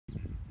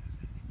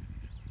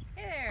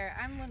Hey there,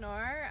 I'm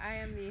Lenore. I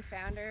am the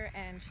founder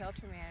and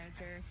shelter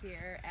manager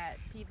here at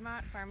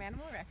Piedmont Farm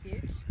Animal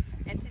Refuge.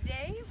 And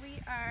today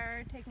we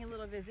are taking a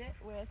little visit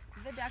with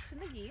the ducks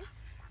and the geese.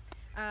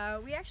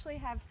 We actually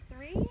have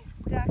 3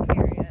 duck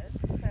areas,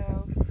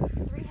 so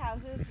 3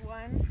 houses,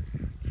 1,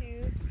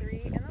 2,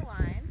 3 in a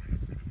line.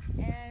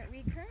 And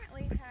we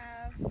currently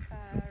have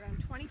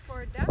around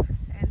 24 ducks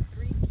and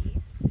 3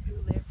 geese who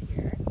live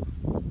here.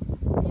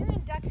 Here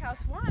in Duck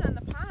House 1 on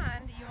the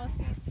pond, you will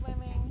see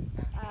swimming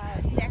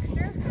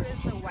Dexter, who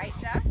is the white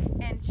duck,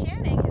 and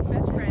Channing, his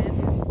best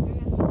friend, who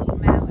is the little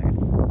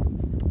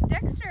mallard.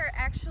 Dexter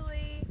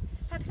actually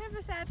had kind of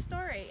a sad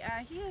story.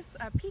 He is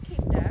a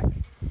Peking duck,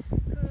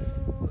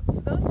 who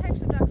those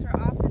types of ducks are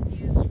often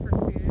used for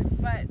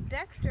food, but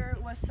Dexter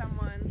was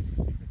someone's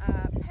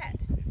pet,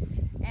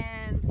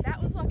 and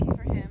that was lucky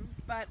for him.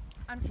 But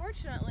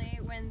unfortunately,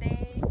 when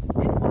they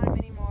didn't want him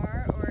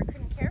anymore or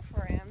couldn't care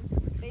for him,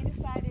 they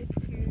decided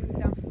to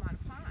dump him on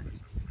a pond.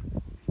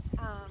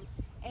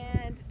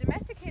 And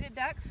domesticated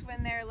ducks,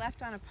 when they're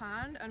left on a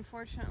pond,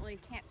 unfortunately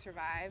can't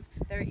survive.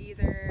 They're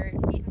either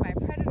eaten by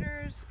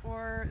predators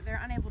or they're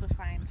unable to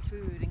find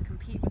food and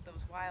compete with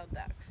those wild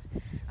ducks.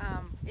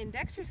 In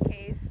Dexter's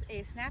case,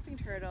 a snapping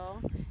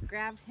turtle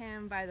grabbed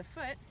him by the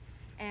foot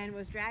and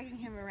was dragging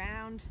him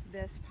around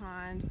this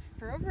pond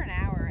for over an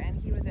hour,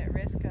 and he was at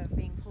risk of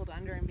being pulled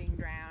under and being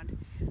drowned,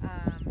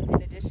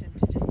 in addition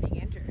to just being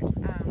injured.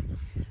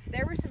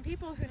 There were some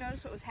people who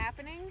noticed what was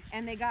happening,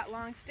 and they got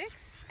long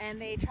sticks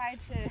and they tried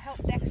to help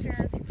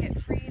Dexter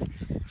get freed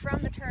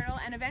from the turtle,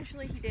 and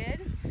eventually he did.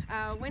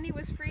 When he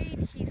was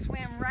freed, he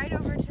swam right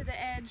over to the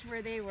edge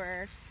where they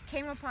were,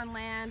 came up on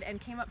land,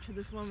 and came up to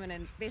this woman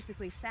and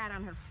basically sat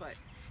on her foot.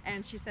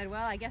 And she said,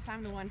 "Well, I guess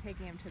I'm the one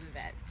taking him to the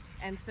vet."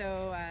 And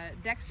so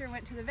Dexter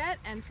went to the vet,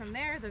 and from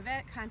there the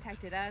vet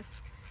contacted us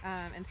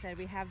and said,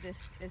 "We have this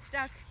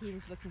duck,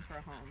 he's looking for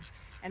a home."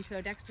 And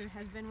so Dexter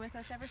has been with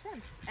us ever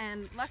since.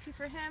 And lucky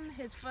for him,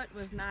 his foot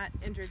was not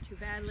injured too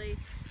badly.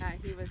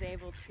 He was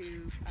able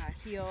to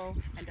heal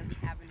and doesn't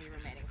have any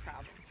remaining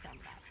problems from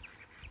that.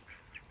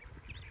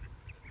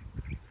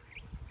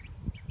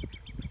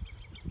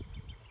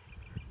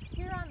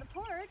 Here on the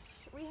porch,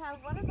 we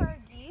have one of our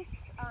geese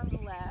on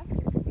the left,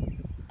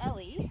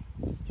 Ellie.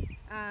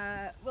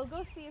 We'll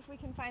go see if we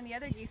can find the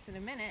other geese in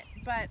a minute,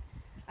 but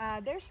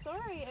their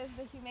story is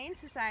the Humane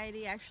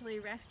Society actually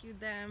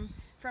rescued them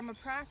from a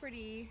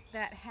property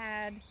that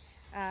had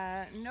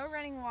no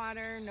running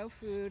water, no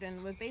food,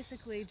 and was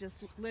basically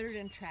just littered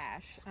in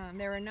trash.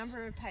 There were a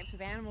number of types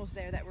of animals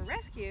there that were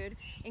rescued,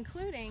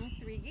 including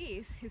 3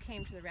 geese who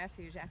came to the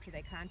refuge after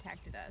they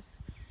contacted us.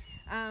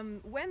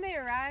 When they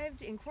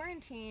arrived in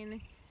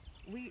quarantine,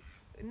 we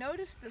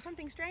noticed that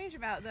something strange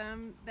about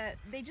them, that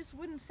they just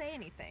wouldn't say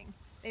anything.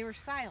 They were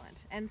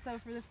silent, and so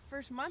for the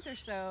first month or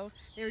so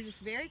they were just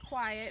very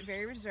quiet,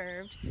 very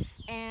reserved,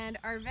 and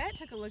our vet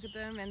took a look at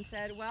them and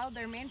said, well,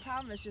 their main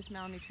problem is just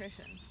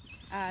malnutrition.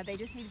 They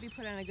just need to be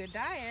put on a good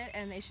diet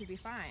and they should be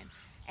fine.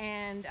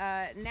 And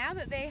now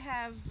that they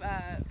have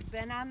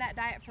been on that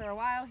diet for a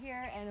while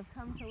here and have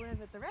come to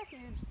live at the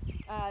refuge,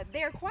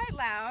 they are quite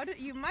loud.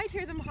 You might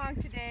hear them honk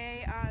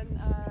today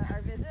on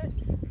our visit,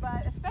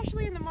 but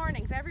especially in the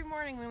mornings. Every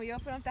morning when we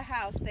open up the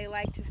house, they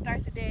like to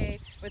start the day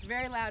with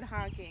very loud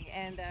honking,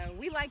 and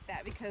we like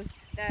that because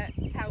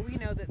that's how we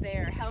know that they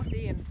are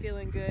healthy and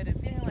feeling good and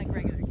feeling like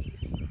regular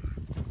geese.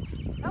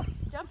 Oh,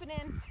 jumping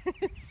in.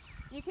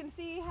 You can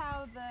see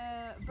how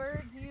the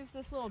birds use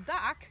this little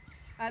dock.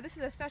 This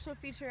is a special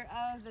feature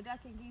of the duck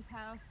and geese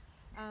house.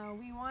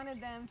 We wanted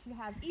them to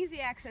have easy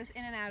access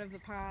in and out of the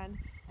pond,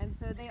 and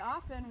so they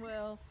often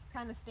will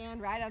kind of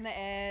stand right on the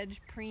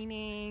edge,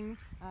 preening,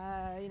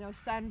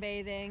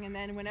 sunbathing, and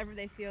then whenever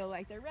they feel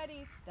like they're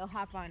ready, they'll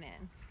hop on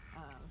in.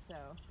 So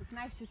it's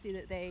nice to see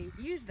that they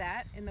use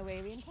that in the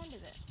way we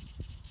intended it.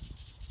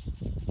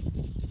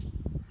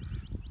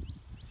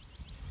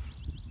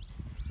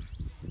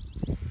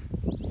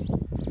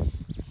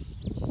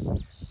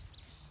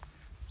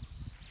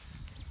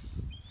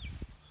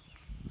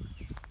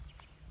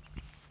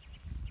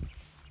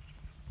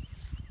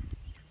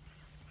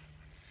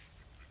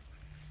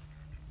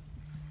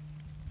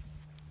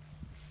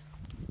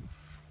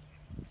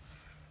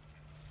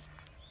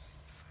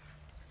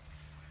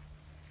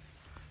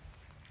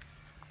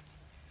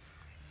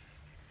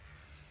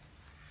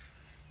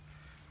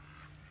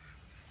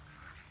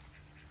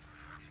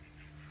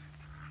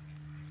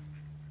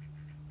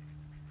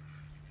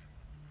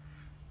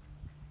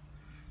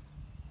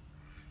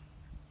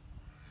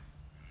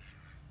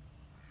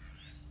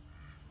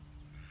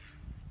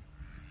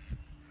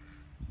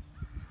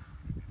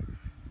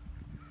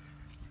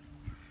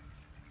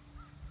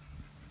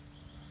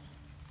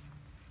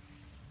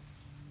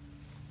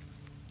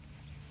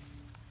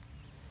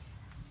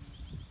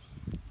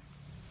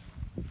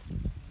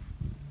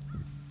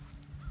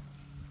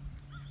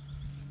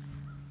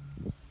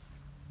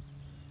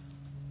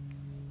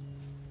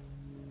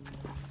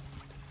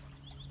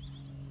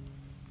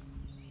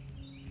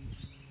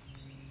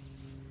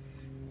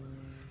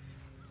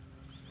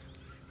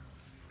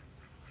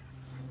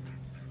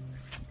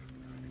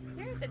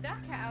 the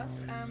duck house,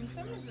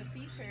 some of the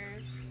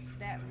features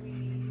that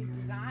we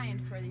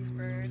designed for these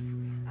birds,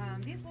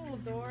 these little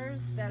doors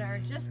that are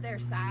just their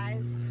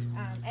size,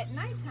 at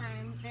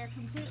nighttime they're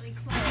completely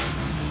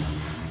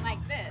closed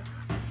like this,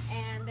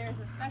 and there's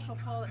a special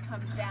pole that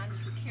comes down to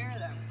secure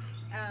them.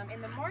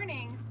 In the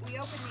morning we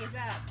open these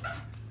up,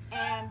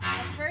 and the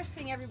first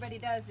thing everybody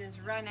does is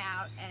run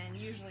out and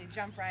usually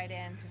jump right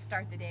in to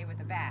start the day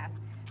with a bath.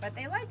 But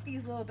they like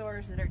these little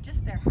doors that are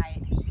just their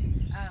height.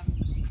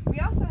 We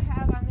also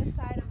have on this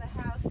side of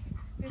the house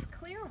this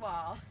clear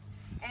wall,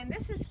 and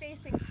this is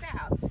facing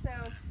south. So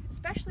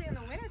especially in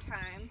the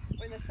wintertime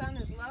when the sun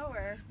is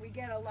lower, we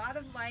get a lot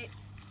of light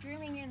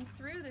streaming in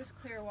through this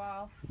clear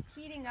wall,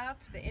 heating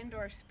up the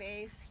indoor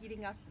space,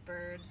 heating up the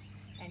birds,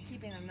 and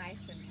keeping them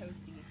nice and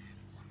toasty.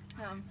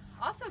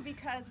 Also,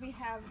 because we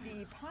have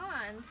the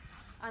pond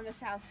on the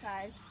south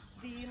side,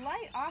 the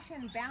light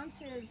often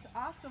bounces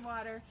off the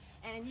water,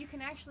 and you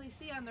can actually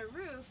see on the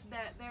roof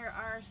that there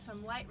are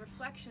some light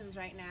reflections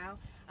right now.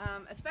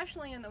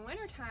 Especially in the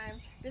wintertime,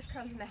 this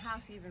comes in the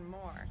house even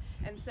more.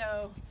 And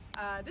so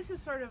this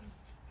is sort of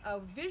a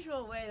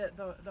visual way that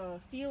the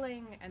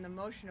feeling and the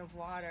motion of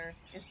water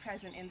is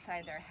present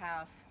inside their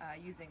house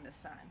using the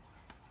sun.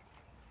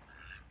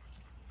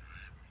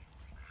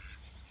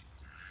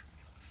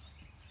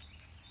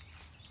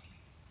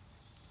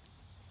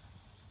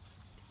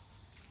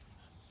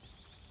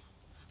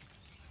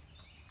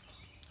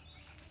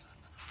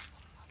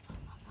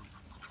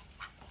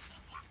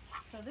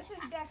 So this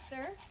is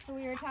Dexter, who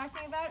we were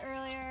talking about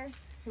earlier,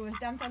 who was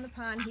dumped on the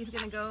pond. He's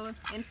going to go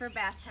in for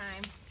bath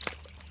time.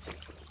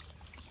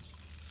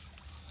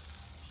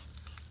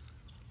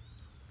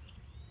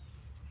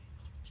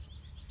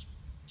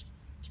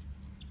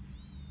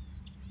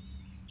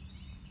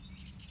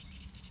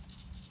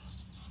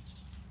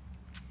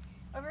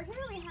 Over here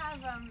we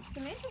have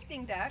some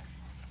interesting ducks.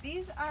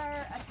 These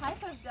are a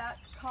type of duck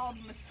called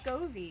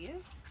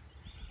Muscovies,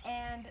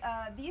 and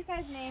these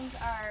guys' names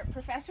are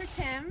Professor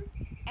Tim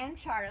and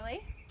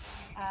Charlie.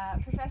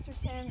 Professor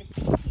Tim is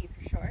PT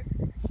for short.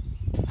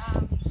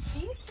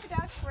 These two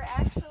ducks were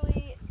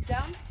actually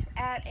dumped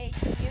at a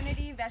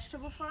community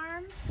vegetable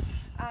farm.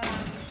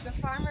 The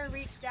farmer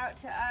reached out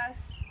to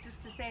us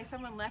just to say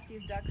someone left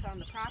these ducks on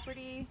the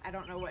property. I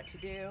don't know what to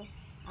do.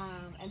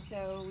 And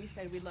so we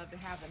said we'd love to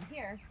have them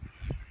here.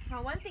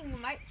 One thing you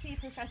might see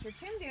Professor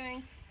Tim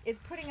doing is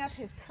putting up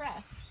his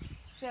crest.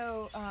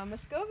 So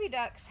Muscovy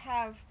ducks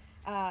have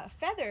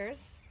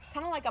feathers,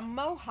 kind of like a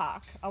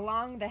mohawk,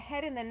 along the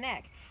head and the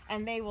neck,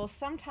 and they will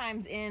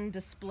sometimes in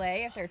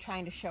display, if they're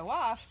trying to show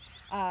off,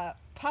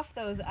 puff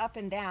those up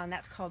and down.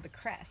 That's called the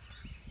crest.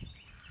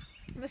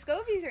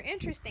 Muscovies are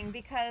interesting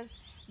because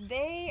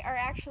they are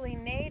actually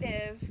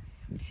native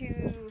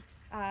to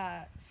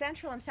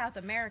Central and South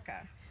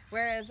America,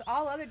 whereas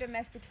all other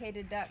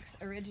domesticated ducks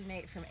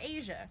originate from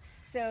Asia.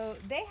 So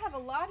they have a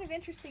lot of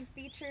interesting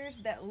features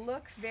that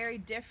look very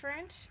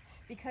different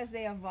because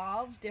they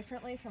evolved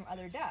differently from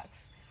other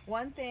ducks.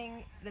 One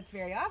thing that's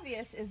very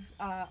obvious is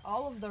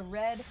all of the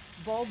red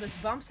bulbous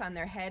bumps on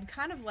their head,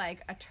 kind of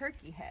like a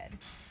turkey head.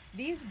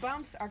 These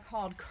bumps are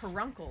called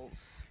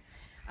caruncles,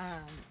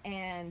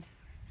 and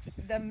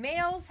the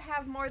males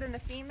have more than the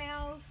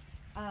females.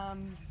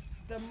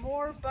 The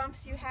more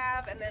bumps you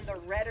have, and then the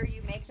redder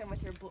you make them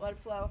with your blood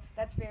flow,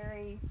 that's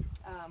very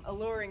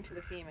alluring to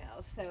the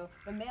females. So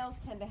the males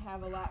tend to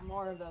have a lot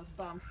more of those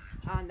bumps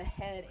on the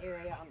head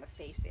area, on the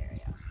face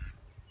area.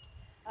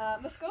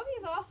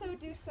 Muscovies also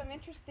do some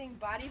interesting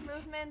body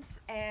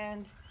movements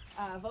and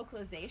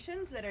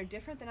vocalizations that are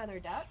different than other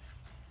ducks.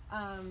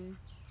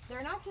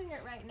 They're not doing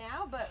it right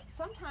now, but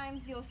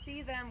sometimes you'll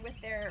see them with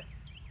their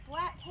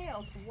flat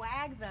tails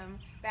wag them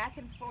back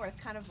and forth,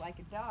 kind of like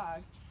a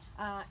dog.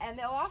 And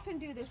they'll often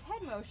do this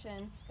head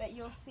motion that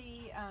you'll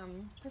see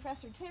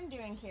Professor Tim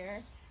doing here.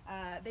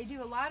 They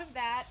do a lot of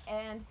that,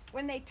 and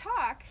when they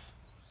talk,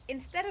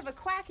 instead of a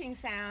quacking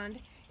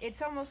sound,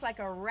 it's almost like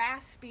a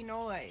raspy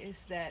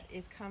noise that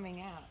is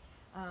coming out.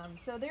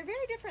 So they're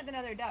very different than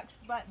other ducks,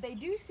 but they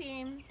do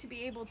seem to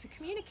be able to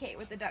communicate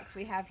with the ducks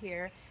we have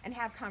here and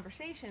have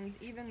conversations,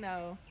 even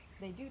though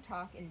they do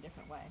talk in a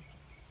different way.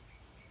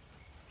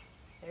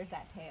 There's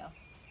that tail.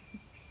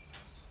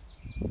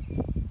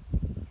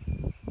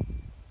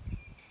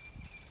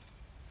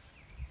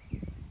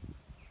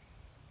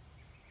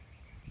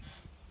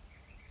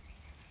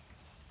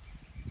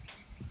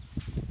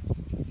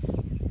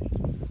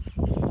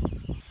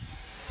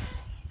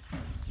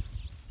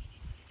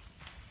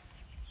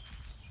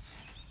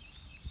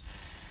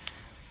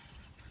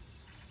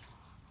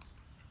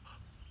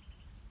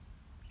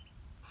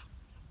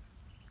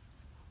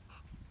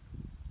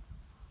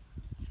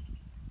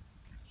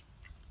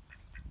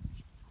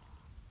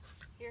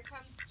 Here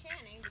comes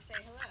Channing to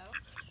say hello.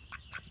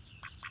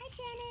 Hi,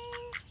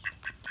 Channing.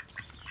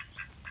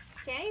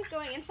 Channing's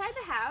going inside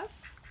the house.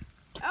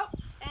 Oh,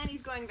 and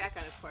he's going back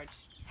on his porch.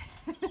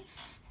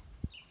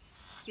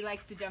 He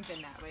likes to jump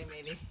in that way,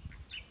 maybe.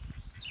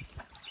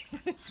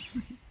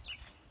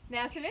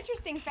 Now, some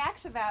interesting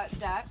facts about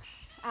ducks.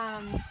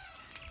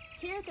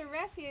 Here at the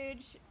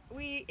refuge,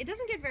 it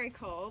doesn't get very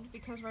cold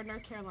because we're in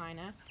North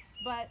Carolina,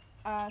 but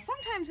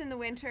sometimes in the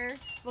winter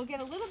we'll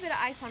get a little bit of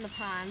ice on the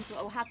ponds that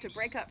we'll have to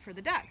break up for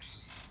the ducks.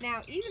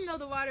 Now, even though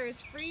the water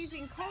is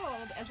freezing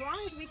cold, as long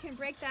as we can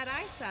break that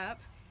ice up,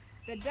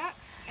 the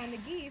ducks and the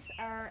geese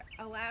are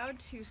allowed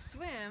to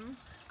swim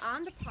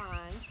on the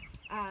pond.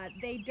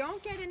 They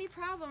don't get any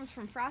problems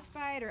from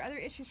frostbite or other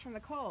issues from the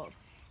cold.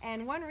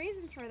 And one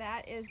reason for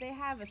that is they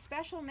have a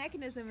special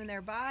mechanism in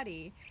their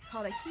body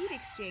called a heat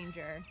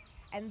exchanger,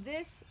 and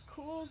this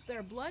cools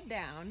their blood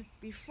down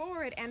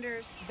before it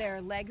enters their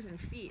legs and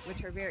feet,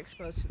 which are very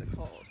exposed to the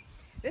cold.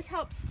 This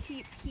helps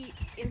keep heat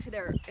into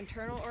their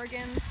internal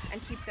organs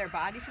and keep their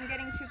body from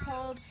getting too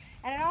cold,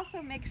 and it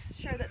also makes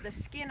sure that the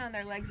skin on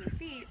their legs and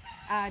feet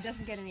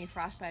doesn't get any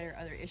frostbite or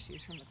other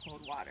issues from the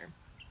cold water.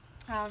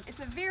 It's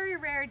a very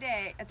rare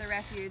day at the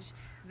refuge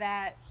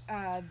that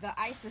the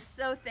ice is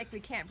so thick we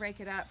can't break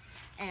it up,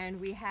 and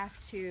we have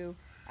to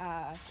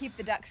keep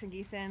the ducks and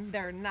geese in.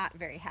 They're not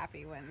very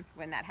happy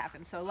when that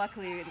happens. So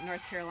luckily in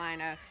North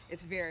Carolina,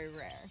 it's very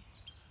rare.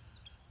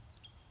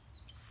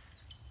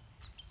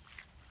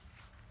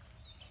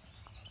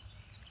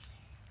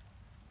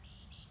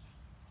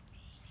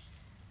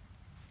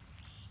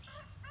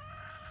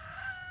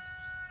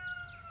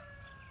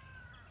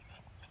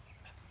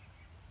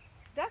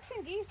 Ducks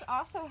and geese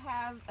also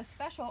have a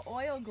special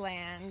oil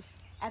gland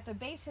at the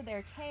base of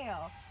their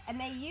tail, and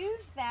they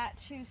use that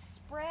to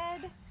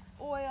spread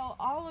oil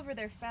all over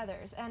their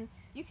feathers. And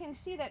you can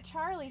see that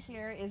Charlie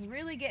here is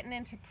really getting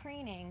into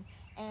preening,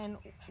 and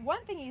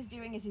one thing he's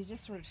doing is he's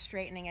just sort of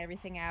straightening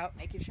everything out,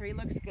 making sure he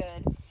looks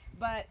good.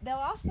 But they'll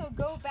also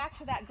go back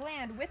to that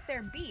gland with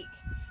their beak,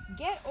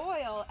 get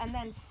oil, and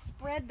then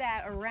spread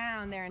that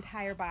around their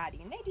entire body.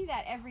 And they do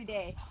that every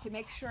day to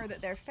make sure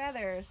that their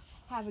feathers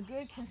have a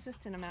good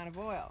consistent amount of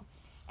oil.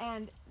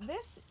 And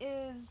this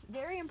is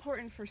very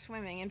important for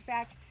swimming. In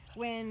fact,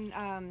 when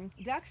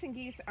ducks and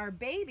geese are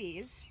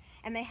babies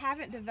and they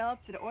haven't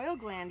developed the oil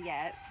gland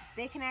yet,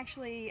 they can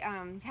actually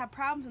have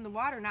problems in the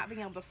water not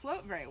being able to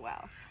float very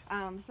well.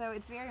 So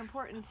it's very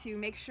important to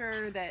make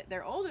sure that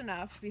they're old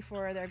enough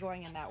before they're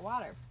going in that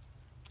water.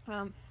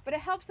 But it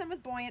helps them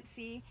with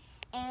buoyancy,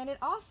 and it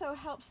also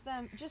helps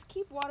them just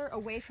keep water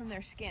away from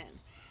their skin.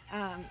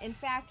 In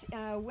fact,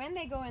 when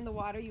they go in the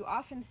water, you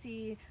often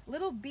see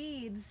little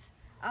beads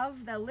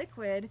of the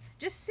liquid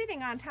just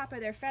sitting on top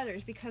of their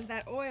feathers because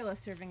that oil is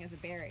serving as a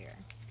barrier.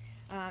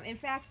 In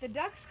fact, the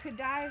ducks could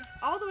dive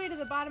all the way to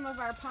the bottom of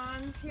our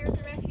ponds here at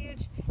the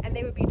refuge, and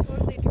they would be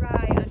totally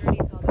dry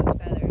underneath all those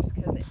feathers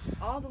because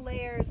all the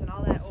layers and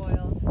all that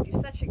oil do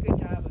such a good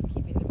job of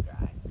keeping them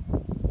dry.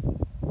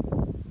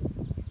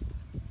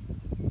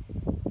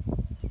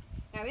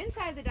 Now,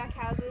 inside the duck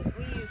houses,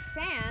 we use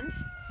sand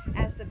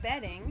as the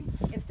bedding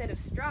instead of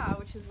straw,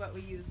 which is what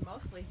we use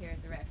mostly here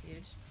at the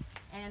refuge.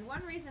 And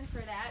one reason for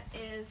that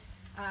is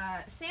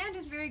sand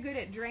is very good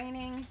at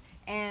draining,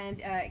 and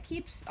it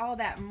keeps all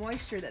that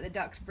moisture that the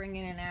ducks bring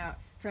in and out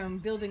from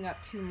building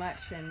up too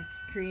much and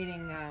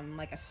creating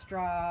like a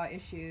straw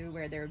issue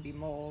where there would be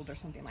mold or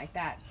something like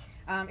that.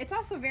 It's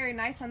also very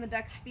nice on the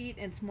ducks' feet,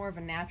 and it's more of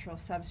a natural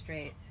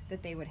substrate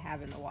that they would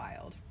have in the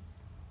wild.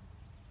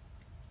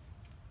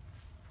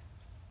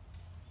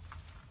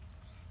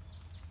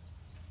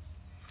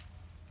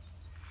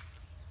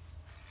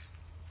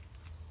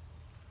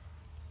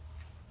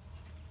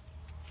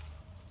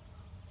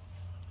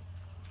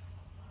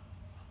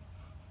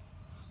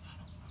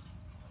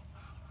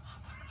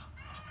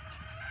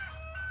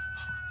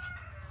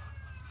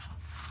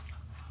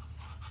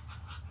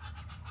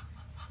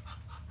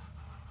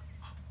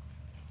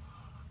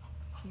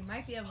 You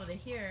might be able to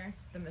hear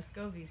the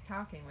Muscovies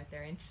talking with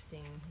their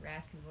interesting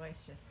raspy voice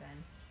just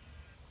then.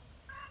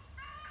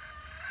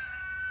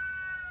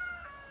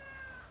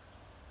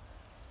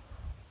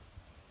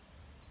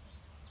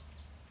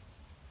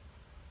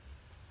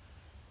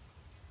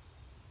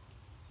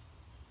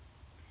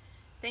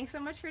 Thanks so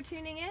much for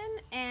tuning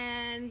in,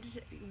 and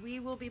we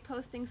will be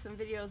posting some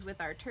videos with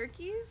our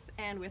turkeys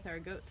and with our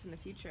goats in the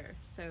future,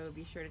 so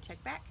be sure to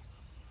check back.